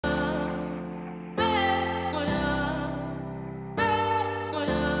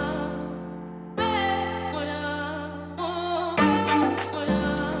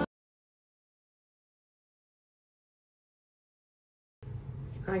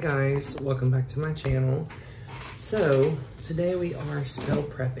Hi guys, welcome back to my channel. So today we are spell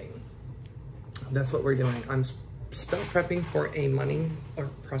prepping. That's what we're doing. I'm spell prepping for a money or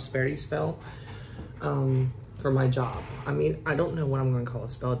prosperity spell for my job. I mean, I don't know what I'm going to call a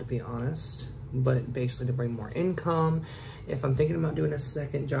spell, to be honest, but basically to bring more income. If I'm thinking about doing a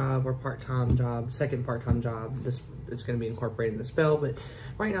second job or second part-time job, it's going to be incorporated in the spell, but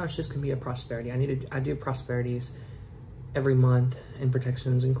right now it's just going to be a prosperity. I do prosperities every month in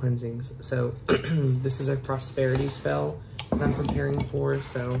protections and cleansings. So this is a prosperity spell that I'm preparing for.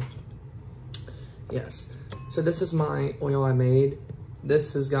 So yes, so this is my oil I made.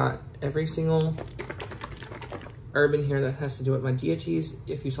 This has got every single herb in here that has to do with my deities.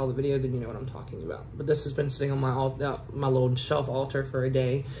 If you saw the video, then you know what I'm talking about. But this has been sitting on my little shelf altar for a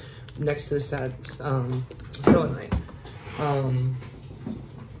day next to the selenite.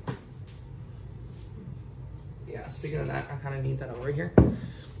 Yeah, speaking of that, I kind of need that over here.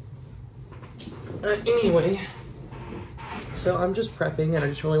 Anyway, so I'm just prepping, and I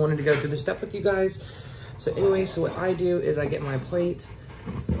just really wanted to go through the step with you guys. So anyway, so what I do is I get my plate.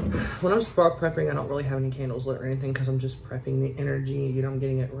 When I'm spell prepping, I don't really have any candles lit or anything because I'm just prepping the energy, you know, I'm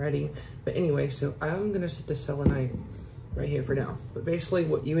getting it ready. But anyway, so I'm going to set the selenite right here for now. But basically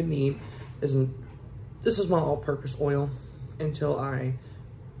what you would need is, this is my all-purpose oil until I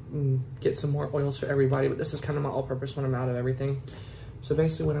get some more oils for everybody, but this is kind of my all-purpose when I'm out of everything. So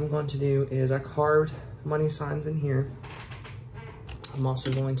basically what I'm going to do is I carved money signs in here. I'm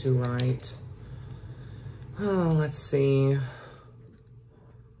also going to write, let's see.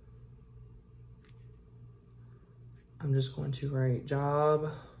 I'm just going to write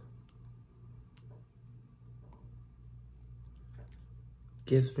job,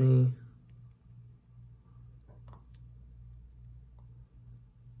 gives me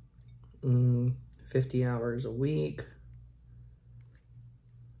 50 hours a week.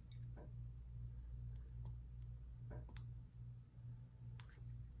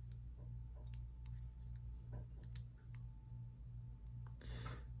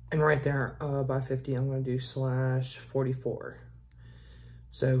 And right there, by 50, I'm going to do /44.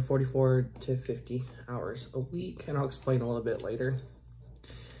 So 44 to 50 hours a week, and I'll explain a little bit later.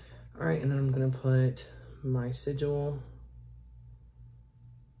 All right, and then I'm going to put my sigil.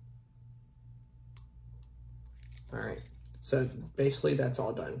 All right, so basically that's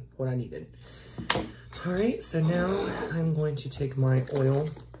all done, what I needed. All right, so now I'm going to take my oil.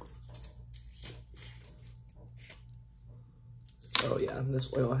 Oh yeah,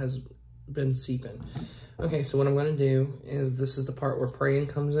 this oil has been seeping. Okay, so what I'm gonna do is, this is the part where praying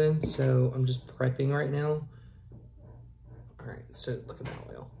comes in. So I'm just prepping right now. All right, so look at that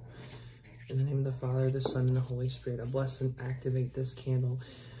oil. In the name of the Father, the Son, and the Holy Spirit, I bless and activate this candle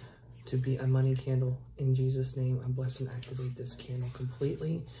to be a money candle. In Jesus' name, I bless and activate this candle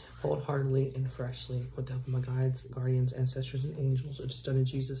completely, wholeheartedly, and freshly, with the help of my guides, guardians, ancestors, and angels. It is done in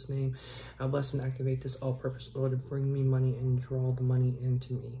Jesus' name. I bless and activate this all-purpose oil to bring me money and draw the money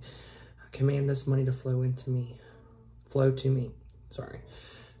into me. I command this money to flow into me. Flow to me. Sorry.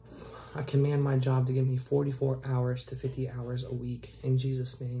 I command my job to give me 44 hours to 50 hours a week. In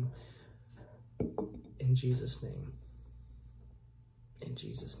Jesus' name. In Jesus' name. In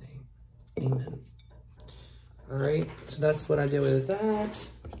Jesus' name. Amen. All right, so that's what I did with that.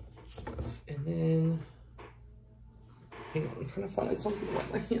 And then, hang on, I'm trying to find something to wipe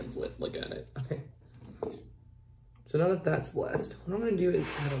my hands with. Look at it. Okay. So now that that's blessed, what I'm going to do is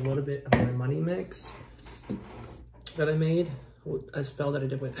add a little bit of my money mix that I made, a spell that I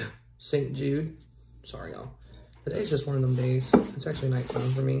did with St. Jude. Sorry, y'all. Today's just one of them days. It's actually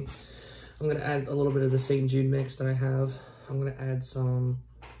nighttime for me. I'm going to add a little bit of the St. Jude mix that I have. I'm going to add some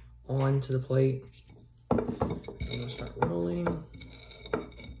onto the plate. I'm going to start rolling.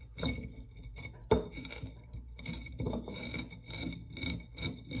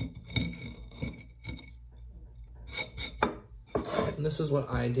 And this is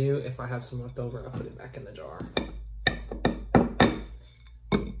what I do. If I have some left over, I put it back in the jar.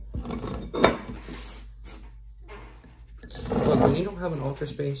 Look, when you don't have an altar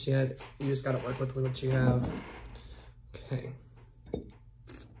space yet, you just got to work with what you have. Okay.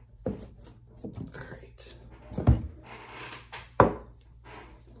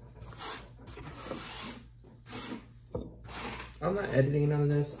 I'm not editing none of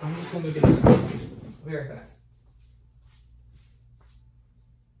this. I'm just going to get this out. I'll be right back.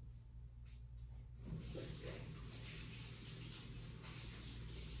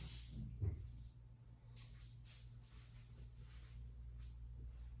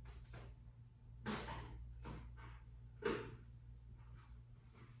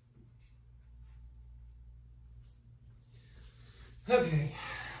 Okay,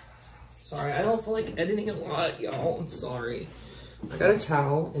 Sorry, I don't feel like editing a lot, y'all. I'm sorry. I got a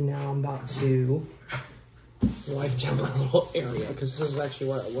towel, and now I'm about to wipe down my little area, because this is actually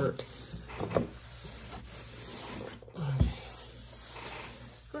where I work.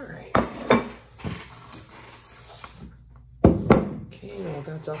 Alright. Okay, now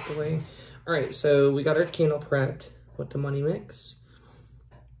that's out the way. Alright, so we got our candle prepped with the money mix.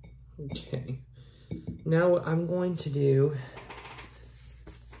 Okay. Now what I'm going to do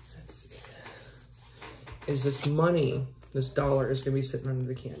is this money, this dollar is going to be sitting under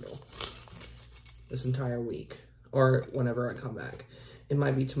the candle this entire week, or whenever I come back. It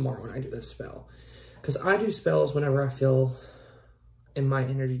might be tomorrow when I do this spell, because I do spells whenever I feel in my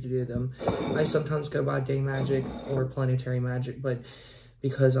energy to do them. I sometimes go by day magic or planetary magic, but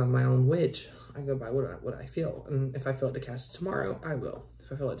because I'm my own witch, I go by what I feel. And if I feel it to cast it tomorrow, I will.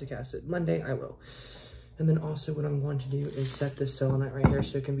 If I feel it to cast it Monday, I will. And then also what I'm going to do is set this selenite right here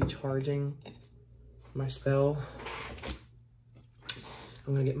so it can be charging my spell.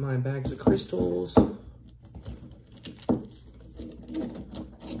 I'm gonna get my bags of crystals.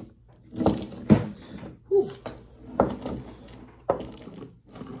 Whew.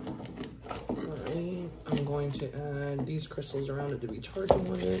 Alright, I'm going to add these crystals around it to be charging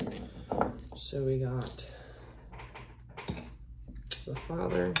with it. So we got the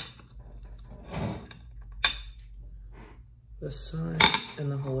Father, the Son,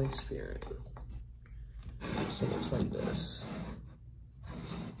 and the Holy Spirit. So it looks like this.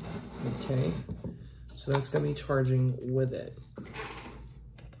 Okay, so that's gonna be charging with it.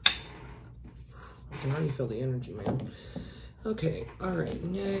 I can already feel the energy, man. Okay, all right,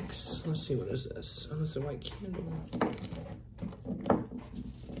 next, let's see, what is this? Oh, it's a white candle.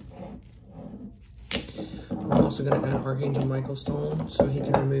 I'm also gonna add Archangel Michael Stone so he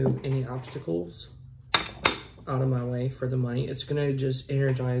can remove any obstacles out of my way for the money. It's gonna just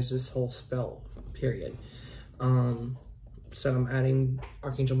energize this whole spell, period. So I'm adding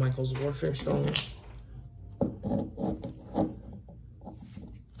Archangel Michael's Warfare Stone.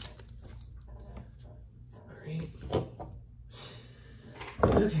 Alright.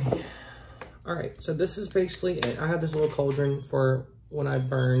 Okay. Alright, so this is basically it. I have this little cauldron for when I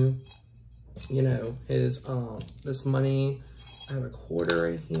burn, you know, his, this money. I have a quarter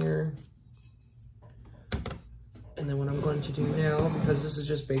right here. And then what I'm going to do now, because this is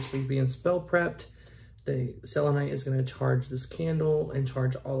just basically being spell prepped, the selenite is going to charge this candle and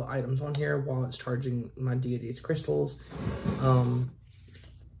charge all the items on here while it's charging my deity's crystals.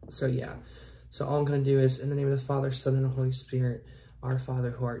 So yeah. So all I'm going to do is, in the name of the Father, Son, and the Holy Spirit, our Father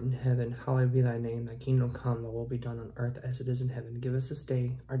who art in heaven, hallowed be thy name. Thy kingdom come, thy will be done on earth as it is in heaven. Give us this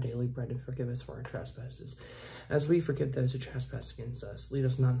day our daily bread, and forgive us for our trespasses, as we forgive those who trespass against us. Lead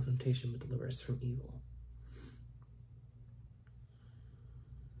us not into temptation, but deliver us from evil.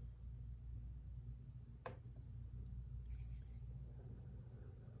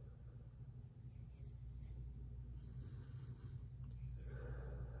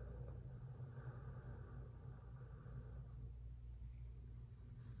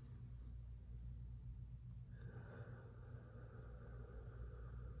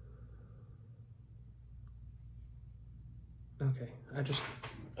 Okay, I just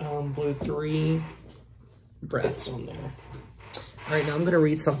blew 3 breaths on there. All right, now I'm gonna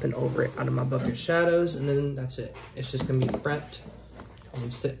read something over it out of my book of shadows, and then that's it. It's just gonna be prepped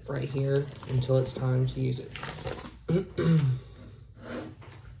and sit right here until it's time to use it.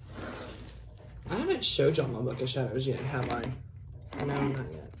 I haven't showed y'all my book of shadows yet, have I? No,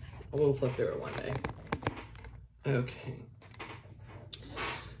 not yet. I will flip through it one day. Okay.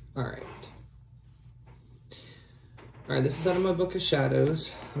 All right. All right, this is out of my book of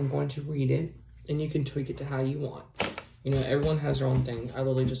shadows. I'm going to read it, and you can tweak it to how you want. You know, everyone has their own thing. I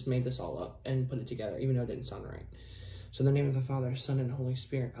literally just made this all up and put it together, even though it didn't sound right. So in the name of the Father, Son, and Holy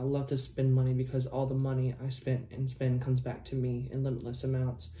Spirit, I love to spend money because all the money I spent and spend comes back to me in limitless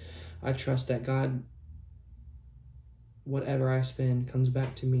amounts. I trust that God, whatever I spend, comes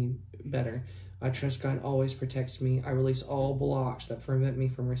back to me better. I trust God always protects me. I release all blocks that prevent me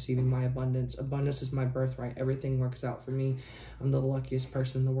from receiving my abundance. Abundance is my birthright. Everything works out for me. I'm the luckiest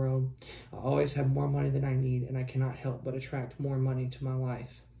person in the world. I always have more money than I need, and I cannot help but attract more money to my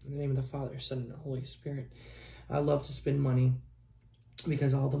life. In the name of the Father, Son, and the Holy Spirit. I love to spend money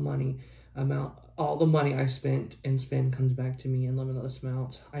because all the money I spent and spend comes back to me in limitless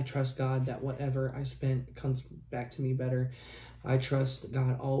amounts. I trust God that whatever I spent comes back to me better. I trust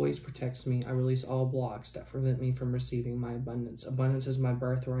God always protects me. I release all blocks that prevent me from receiving my abundance. Abundance is my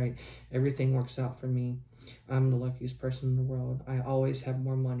birthright. Everything works out for me. I'm the luckiest person in the world. I always have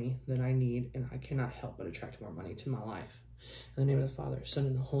more money than I need, and I cannot help but attract more money to my life. In the name of the Father, Son,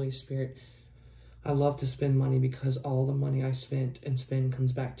 and the Holy Spirit, I love to spend money because all the money I spent and spend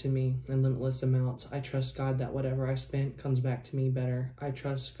comes back to me in limitless amounts. I trust God that whatever I spent comes back to me better. I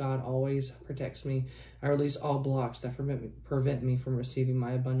trust God always protects me. I release all blocks that prevent me from receiving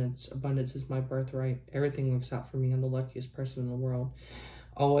my abundance. Abundance is my birthright. Everything works out for me. I'm the luckiest person in the world.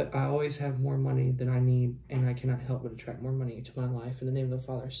 I always have more money than I need, and I cannot help but attract more money into my life. In the name of the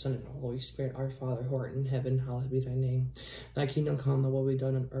Father, Son, and Holy Spirit, our Father, who art in heaven, hallowed be thy name. Thy kingdom come, thy will be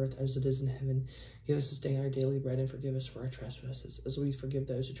done on earth as it is in heaven. Give us this day our daily bread, and forgive us for our trespasses, as we forgive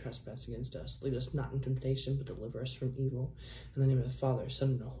those who trespass against us. Lead us not into temptation, but deliver us from evil. In the name of the Father, Son,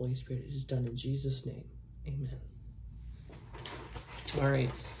 and the Holy Spirit, it is done in Jesus' name. Amen. All right.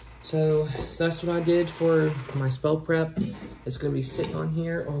 So that's what I did for my spell prep. It's going to be sitting on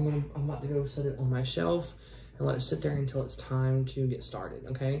here, or I'm about to go set it on my shelf and let it sit there until it's time to get started,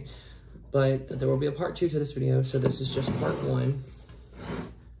 okay? But there will be a part 2 to this video, so this is just part 1.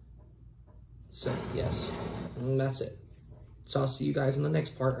 So, yes, and that's it. So I'll see you guys in the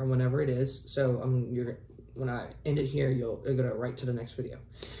next part, or whenever it is. So when I end it here, you'll go right to the next video.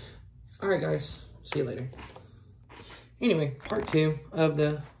 All right, guys. See you later. Anyway, part 2 of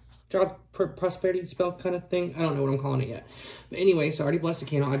the job prosperity spell kind of thing. I don't know what I'm calling it yet. But anyway, so I already blessed the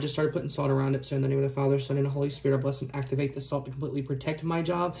candle. I just started putting salt around it. So in the name of the Father, Son, and the Holy Spirit, I bless and activate the salt to completely protect my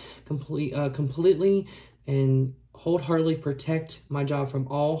job, completely and wholeheartedly protect my job from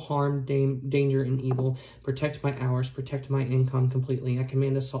all harm, danger, and evil. Protect my hours, protect my income completely. I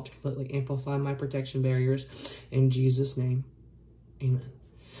command the salt to completely amplify my protection barriers. In Jesus' name, amen.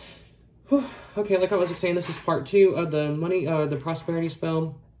 Whew. Okay, like I was saying, this is part 2 of the prosperity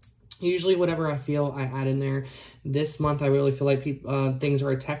spell. Usually whatever I feel, I add in there. This month, I really feel like things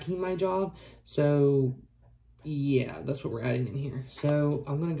are attacking my job. So, yeah, that's what we're adding in here. So,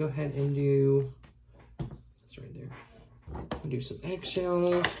 I'm going to go ahead and do, that's right there. I'll do some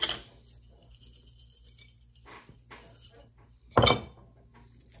eggshells.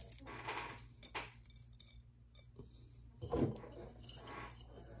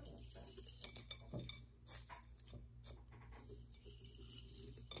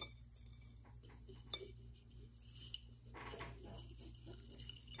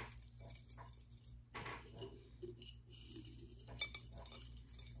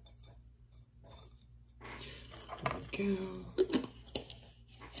 Go.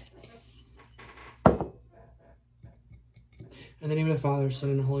 In the name of the Father, Son,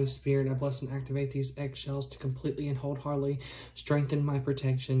 and the Holy Spirit, I bless and activate these eggshells to completely and wholeheartedly strengthen my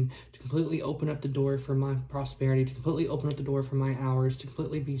protection, to completely open up the door for my prosperity, to completely open up the door for my hours, to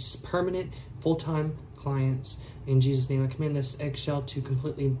completely be permanent, full-time clients. In Jesus' name, I command this eggshell to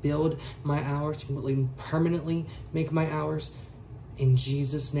completely build my hours, to completely permanently make my hours. In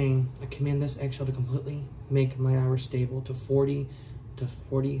Jesus' name, I command this eggshell to completely make my hours stable to 40 to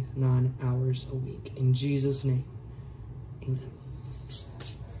 49 hours a week. In Jesus' name, amen.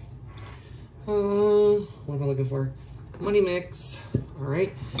 What am I looking for? Money mix. All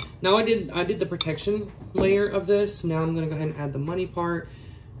right. Now I did the protection layer of this. Now I'm going to go ahead and add the money part.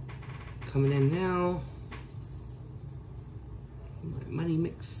 Coming in now. Money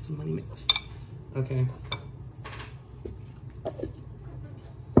mix. Money mix. Okay.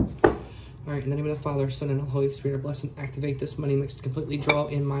 All right, in the name of the Father, Son, and the Holy Spirit, I bless and activate this money mix to completely draw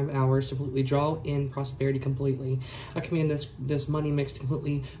in my hours, to completely draw in prosperity completely. I command this money mix to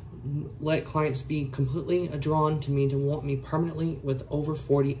completely let clients be completely drawn to me, to want me permanently with over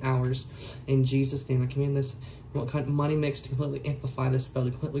 40 hours. In Jesus' name, I command this money mix to completely amplify this spell,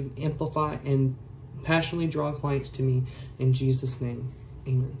 to completely amplify and passionately draw clients to me. In Jesus' name,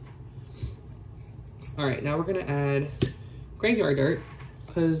 amen. All right, now we're going to add graveyard dirt,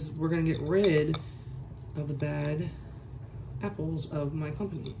 because we're going to get rid of the bad apples of my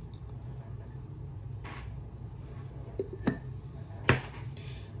company.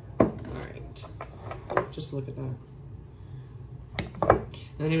 Alright. Just look at that.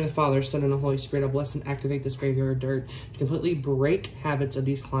 In the name of the Father, Son, and the Holy Spirit, I bless and activate this graveyard dirt to completely break habits of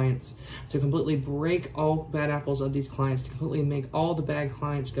these clients, to completely break all bad apples of these clients, to completely make all the bad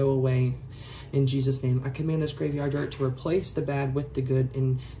clients go away. In Jesus' name, I command this graveyard dirt to replace the bad with the good,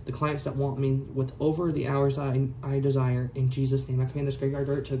 and the clients that want me with over the hours I desire. In Jesus' name, I command this graveyard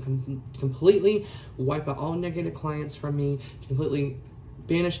dirt to completely wipe out all negative clients from me, to completely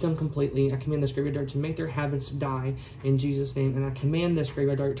banish them completely. I command this graveyard dirt to make their habits die. In Jesus' name, and I command this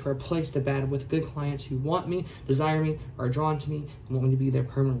graveyard dirt to replace the bad with good clients who want me, desire me, are drawn to me, and want me to be there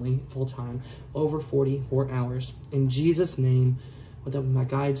permanently, full-time, over 44 hours. In Jesus' name, with my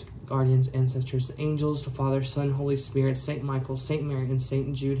guides, guardians, ancestors, the angels, the Father, Son, Holy Spirit, Saint Michael, Saint Mary, and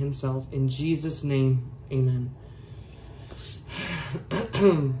Saint Jude himself. In Jesus' name, amen.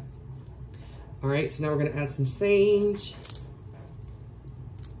 All right, so now we're going to add some sage.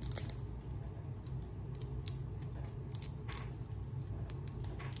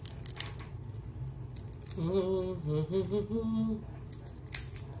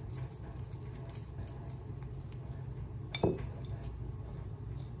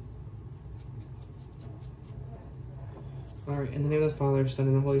 All right, in the name of the Father, Son,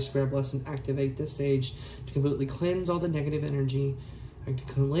 and the Holy Spirit, bless and activate this sage to completely cleanse all the negative energy, to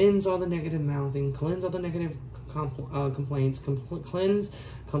cleanse all the negative mouthing, cleanse all the negative complaints, cleanse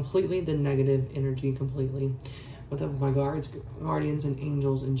completely the negative energy completely. With my guardians, and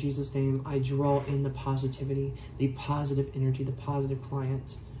angels, in Jesus' name, I draw in the positivity, the positive energy, the positive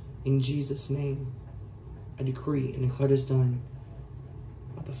clients. In Jesus' name, I decree and declare this done.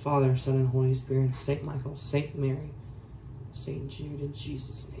 By the Father, Son, and Holy Spirit, Saint Michael, Saint Mary, Saint Jude, in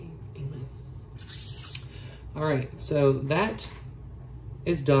Jesus' name, amen. All right, so that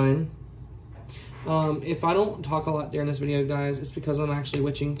is done. If I don't talk a lot during this video, guys, it's because I'm actually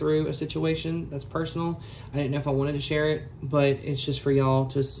witching through a situation that's personal. I didn't know if I wanted to share it, but it's just for y'all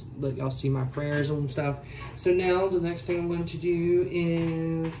to let y'all see my prayers and stuff. So now the next thing I'm going to do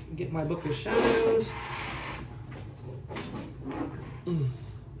is get my Book of Shadows.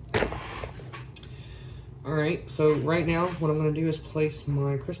 All right, so right now what I'm going to do is place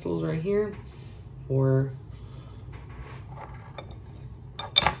my crystals right here for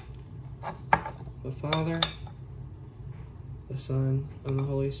the Father, the Son, and the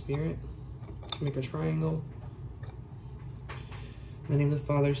Holy Spirit. Make a triangle. In the name of the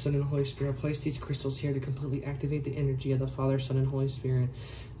Father, Son, and the Holy Spirit, place these crystals here to completely activate the energy of the Father, Son, and Holy Spirit.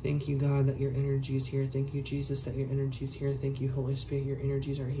 Thank you, God, that your energy is here. Thank you, Jesus, that your energy is here. Thank you, Holy Spirit, your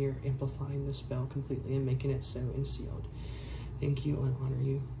energies are here, amplifying the spell completely and making it so and sealed. Thank you and honor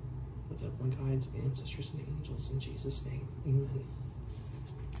you with my guides, ancestors, and angels, in Jesus' name. Amen.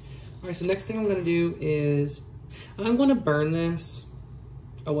 All right, so next thing I'm going to do is I'm going to burn this.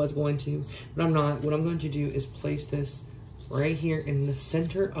 I was going to, but I'm not. What I'm going to do is place this right here in the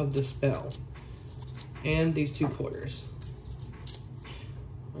center of the spell and these two quarters.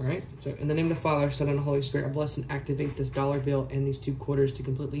 All right, so in the name of the Father, Son, and the Holy Spirit, I bless and activate this dollar bill and these two quarters to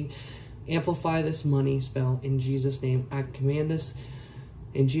completely amplify this money spell in Jesus' name. I command this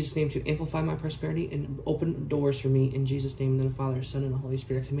in Jesus' name to amplify my prosperity and open doors for me in Jesus' name. And then the Father, Son, and the Holy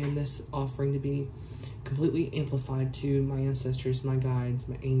Spirit, I command this offering to be completely amplified to my ancestors, my guides,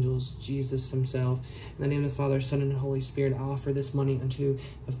 my angels, Jesus himself. In the name of the Father, Son, and the Holy Spirit, I offer this money unto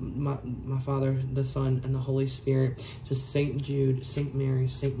my Father, the Son, and the Holy Spirit, to Saint Jude, Saint Mary,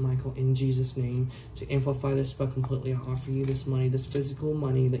 Saint Michael, in Jesus' name, to amplify this spell completely. I offer you this money, this physical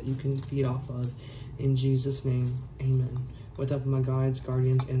money that you can feed off of, in Jesus' name. Amen. With up my guides,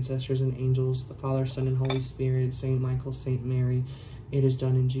 guardians, ancestors, and angels, the Father, Son, and Holy Spirit, Saint Michael, Saint Mary, it is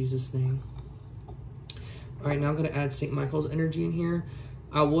done in Jesus' name. All right, now I'm going to add Saint Michael's energy in here.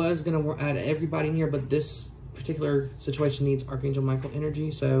 I was going to add everybody in here, but this particular situation needs Archangel Michael energy,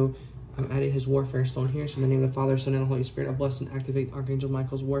 so I'm adding his Warfare Stone here. So in the name of the Father, Son, and the Holy Spirit, I bless and activate Archangel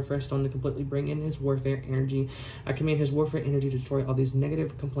Michael's Warfare Stone to completely bring in his warfare energy. I command his warfare energy to destroy all these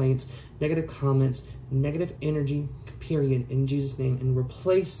negative complaints, negative comments, negative energy, period, in Jesus' name, and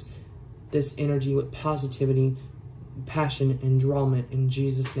replace this energy with positivity, passion, and drawment in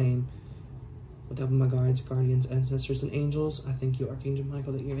Jesus' name. With all my guides, guardians, ancestors, and angels, I thank you, Archangel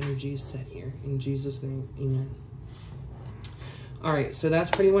Michael, that your energy is set here. In Jesus' name, amen. All right, so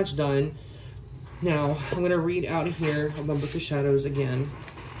that's pretty much done. Now, I'm going to read out of here my Book of Shadows again.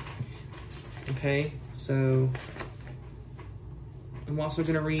 Okay, so I'm also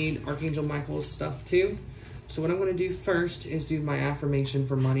going to read Archangel Michael's stuff too. So what I'm going to do first is do my affirmation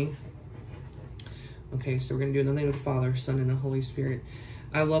for money. Okay, so we're going to do it in the name of the Father, Son, and the Holy Spirit.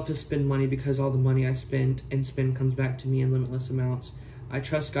 I love to spend money because all the money I spend comes back to me in limitless amounts. I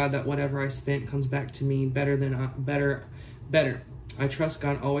trust God that whatever I spent comes back to me better. I trust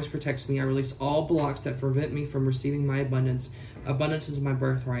God always protects me. I release all blocks that prevent me from receiving my abundance. Abundance is my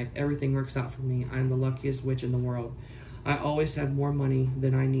birthright. Everything works out for me. I am the luckiest witch in the world. I always have more money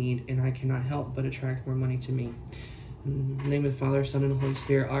than I need, and I cannot help but attract more money to me. In the name of the Father, Son, and the Holy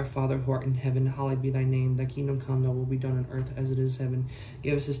Spirit, our Father who art in heaven, hallowed be thy name. Thy kingdom come, thy will be done on earth as it is in heaven.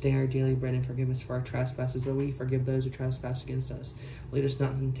 Give us this day our daily bread, and forgive us for our trespasses, that we forgive those who trespass against us. Lead us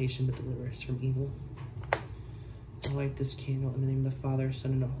not into temptation, but deliver us from evil. I light this candle in the name of the Father,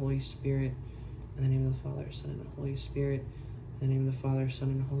 Son, and the Holy Spirit. In the name of the Father, Son, and the Holy Spirit. In the name of the Father, Son,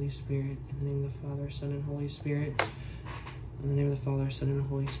 and the Holy Spirit. In the name of the Father, Son, and Holy Spirit. In the name of the Father, Son, and the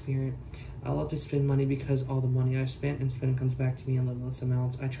Holy Spirit. I love to spend money because all the money I spent and spend comes back to me in limitless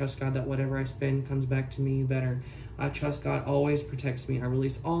amounts. I trust God that whatever I spend comes back to me better. I trust God always protects me. I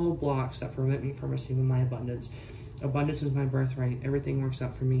release all blocks that prevent me from receiving my abundance. Abundance is my birthright. Everything works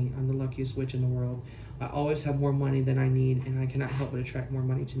out for me. I'm the luckiest witch in the world. I always have more money than I need, and I cannot help but attract more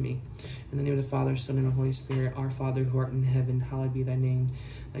money to me. In the name of the Father, Son, and the Holy Spirit. Our Father who art in heaven, hallowed be thy name.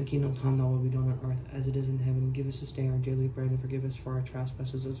 Thy kingdom come, thy will be done on earth as it is in heaven. Give us this day our daily bread, and forgive us for our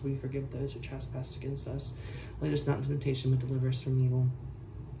trespasses as we forgive those who trespass against us. Lead us not into temptation, but deliver us from evil.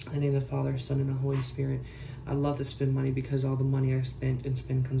 In the name of the Father, Son, and the Holy Spirit. I love to spend money because all the money I spent and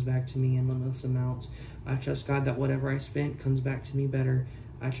spend comes back to me in limitless amounts. I trust God that whatever I spent comes back to me better.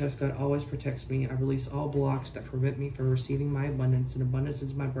 I trust God always protects me. I release all blocks that prevent me from receiving my abundance, and abundance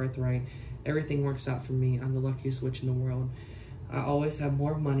is my birthright. Everything works out for me. I'm the luckiest witch in the world. I always have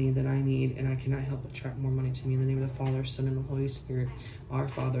more money than I need, and I cannot help but attract more money to me. In the name of the Father, Son, and the Holy Spirit. Our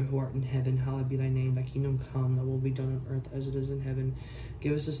Father who art in heaven, hallowed be thy name. Thy kingdom come, thy will be done on earth as it is in heaven.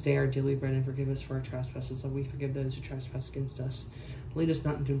 Give us this day our daily bread, and forgive us for our trespasses, as we forgive those who trespass against us. Lead us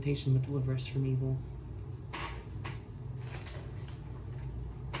not into temptation, but deliver us from evil.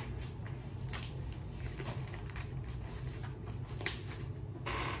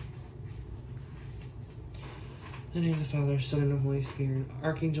 In the name of the Father, Son, and the Holy Spirit.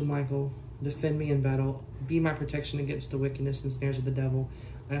 Archangel Michael, defend me in battle. Be my protection against the wickedness and snares of the devil.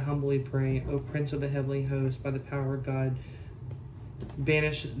 I humbly pray, O Prince of the heavenly host, by the power of God,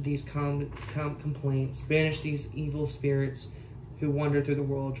 banish these complaints, banish these evil spirits who wander through the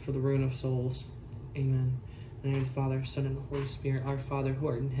world for the ruin of souls. Amen. In the name of the Father, Son, and the Holy Spirit. Our Father who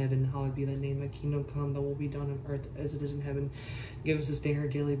art in heaven, hallowed be thy name. Thy kingdom come, thy will be done on earth as it is in heaven. Give us this day our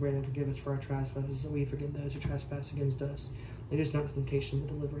daily bread, and forgive us for our trespasses, as we forgive those who trespass against us. Lead us not into temptation, but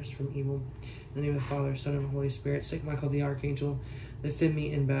deliver us from evil. In the name of the Father, Son, and the Holy Spirit. Saint Michael the Archangel, defend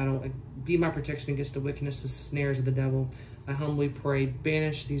me in battle. Be my protection against the wickedness and snares of the devil. I humbly pray,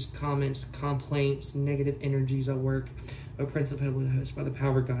 banish these comments, complaints, negative energies at work. O Prince of heavenly hosts, by the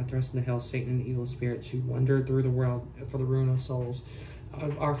power of God, thrust into hell Satan and evil spirits who wander through the world for the ruin of souls.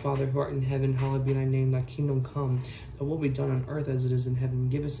 Our Father who art in heaven, hallowed be thy name. Thy kingdom come, thy will be done on earth as it is in heaven.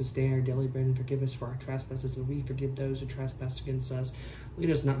 Give us this day our daily bread, and forgive us for our trespasses, as we forgive those who trespass against us.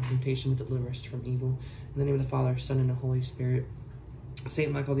 Lead us not into temptation, but deliver us from evil. In the name of the Father, Son, and the Holy Spirit.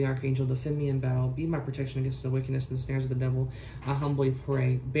 Saint Michael the Archangel, defend me in battle. Be my protection against the wickedness and the snares of the devil. I humbly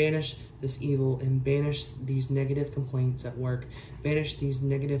pray, banish this evil and banish these negative complaints at work. Banish these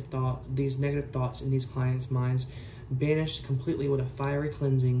negative thoughts in these clients' minds. Banish completely with a fiery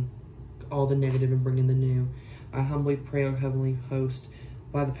cleansing all the negative and bring in the new. I humbly pray, O heavenly host,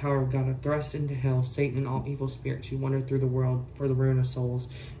 by the power of God, I thrust into hell Satan and all evil spirits who wander through the world for the ruin of souls.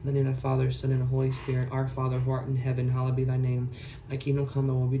 In the name of the Father, Son, and the Holy Spirit. Our Father who art in heaven, hallowed be thy name. Thy kingdom come,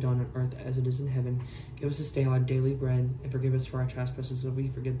 thy will be done on earth as it is in heaven. Give us this day our daily bread, and forgive us for our trespasses, as we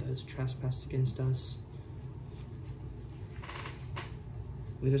forgive those who trespass against us.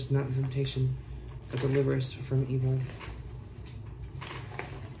 Lead us not into temptation, but deliver us from evil.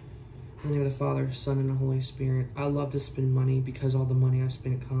 In the name of the Father, Son, and the Holy Spirit. I love to spend money because all the money I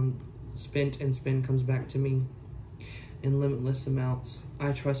spent and spend comes back to me in limitless amounts.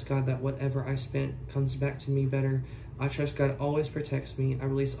 I trust God that whatever I spent comes back to me better. I trust God always protects me. I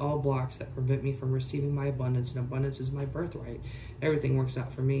release all blocks that prevent me from receiving my abundance, and abundance is my birthright. Everything works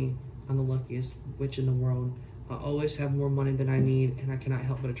out for me. I'm the luckiest witch in the world. I always have more money than I need, and I cannot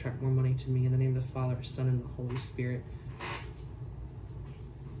help but attract more money to me. In the name of the Father, Son, and the Holy Spirit.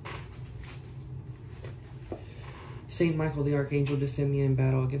 Saint Michael the Archangel, defend me in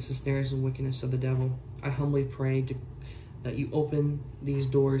battle against the snares and wickedness of the devil. I humbly pray that you open these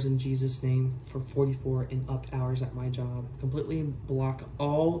doors in Jesus' name for 44 and up hours at my job. Completely block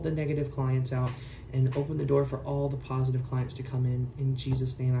all the negative clients out and open the door for all the positive clients to come in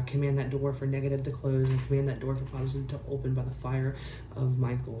Jesus' name. I command that door for negative to close and command that door for positive to open by the fire of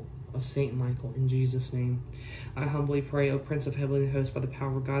Michael, of Saint Michael, in Jesus' name. I humbly pray, O Prince of heavenly hosts, by the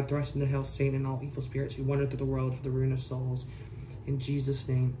power of God, thrust into hell Satan and all evil spirits who wander through the world for the ruin of souls. In Jesus'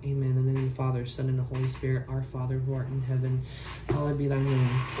 name, amen. In the name of the Father, Son, and the Holy Spirit. Our Father who art in heaven, hallowed be thy name.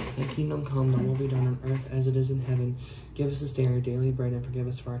 Thy kingdom come, thy will be done on earth as it is in heaven. Give us this day our daily bread, and forgive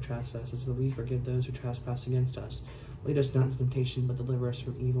us for our trespasses, as we forgive those who trespass against us. Lead us not into temptation, but deliver us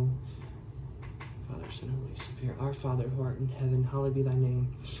from evil. Father, Son, and Holy Spirit. Our Father who art in heaven, hallowed be thy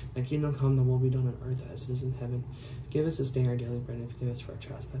name. Thy kingdom come, thy will be done on earth as it is in heaven. Give us this day our daily bread, and forgive us for our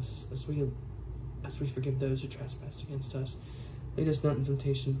trespasses, as we forgive those who trespass against us. Lead us not in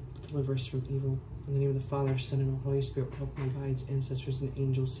temptation, but deliver us from evil. In the name of the Father, Son, and the Holy Spirit, with help of my guides, ancestors, and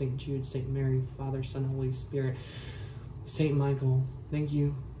angels, Saint Jude, Saint Mary, Father, Son, Holy Spirit. Saint Michael, thank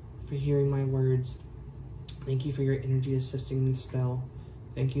you for hearing my words. Thank you for your energy assisting the spell.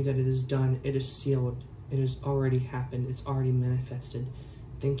 Thank you that it is done. It is sealed. It has already happened. It's already manifested.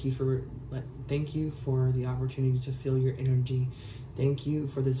 Thank you for the opportunity to feel your energy. Thank you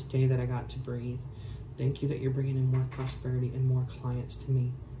for this day that I got to breathe. Thank you that you're bringing in more prosperity and more clients to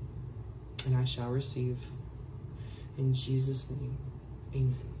me. And I shall receive. In Jesus' name,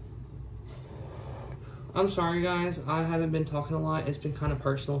 amen. I'm sorry, guys. I haven't been talking a lot. It's been kind of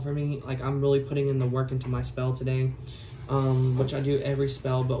personal for me. Like, I'm really putting in the work into my spell today, which I do every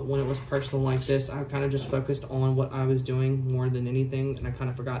spell. But when it was personal like this, I kind of just focused on what I was doing more than anything. And I kind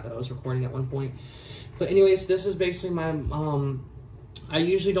of forgot that I was recording at one point. But anyways, this is basically my... I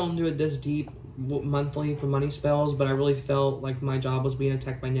usually don't do it this deep monthly for money spells, but I really felt like my job was being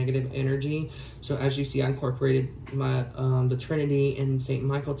attacked by negative energy. So as you see, I incorporated my the Trinity and Saint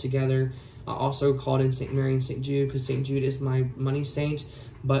Michael together. I also called in Saint Mary and Saint Jude because Saint Jude is my money saint,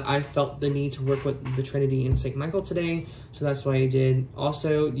 but I felt the need to work with the Trinity and Saint Michael today, so that's why I did.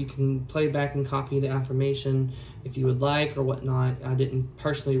 Also, you can play back and copy the affirmation if you would like or whatnot. I didn't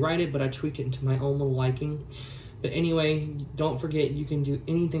personally write it, but I tweaked it into my own little liking. But anyway, don't forget, you can do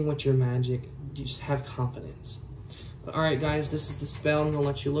anything with your magic. You just have confidence. But all right, guys, this is the spell. I'm going to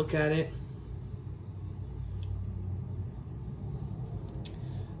let you look at it.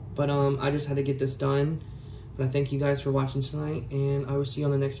 But I just had to get this done. But I thank you guys for watching tonight, and I will see you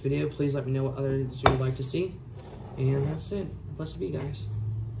on the next video. Please let me know what others you would like to see. And that's it. Blessed be, guys.